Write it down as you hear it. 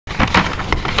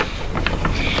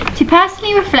To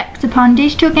personally reflect upon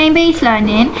digital game-based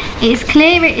learning, it is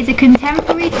clear it is a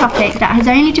contemporary topic that has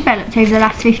only developed over the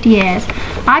last 50 years.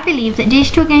 I believe that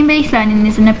digital game-based learning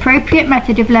is an appropriate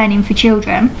method of learning for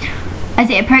children, as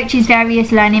it approaches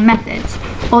various learning methods.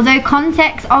 Although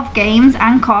context of games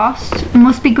and cost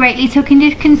must be greatly taken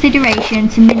into consideration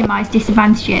to minimise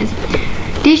disadvantages.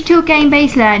 Digital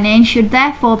game-based learning should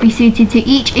therefore be suited to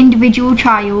each individual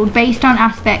child based on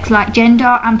aspects like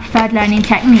gender and preferred learning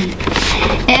technique.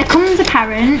 It becomes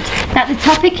apparent that the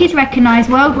topic is recognised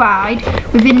worldwide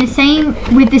with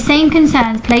the same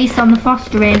concerns placed on the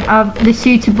fostering of the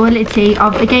suitability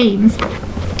of the games.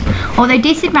 Although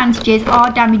disadvantages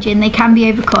are damaging, they can be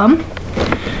overcome.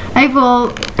 Overall,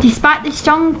 despite the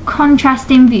strong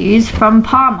contrasting views from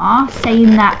Palmer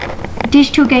saying that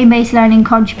digital game-based learning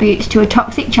contributes to a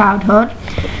toxic childhood,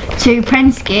 to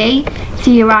Prensky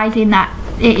theorising that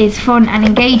it is fun and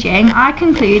engaging, I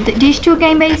conclude that digital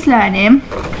game-based learning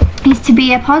is to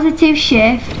be a positive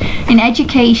shift in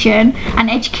education and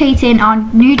educating our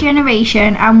new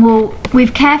generation, and will,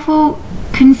 with careful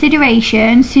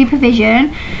consideration,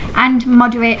 supervision and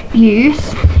moderate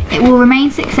use, it will remain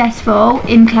successful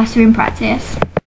in classroom practice.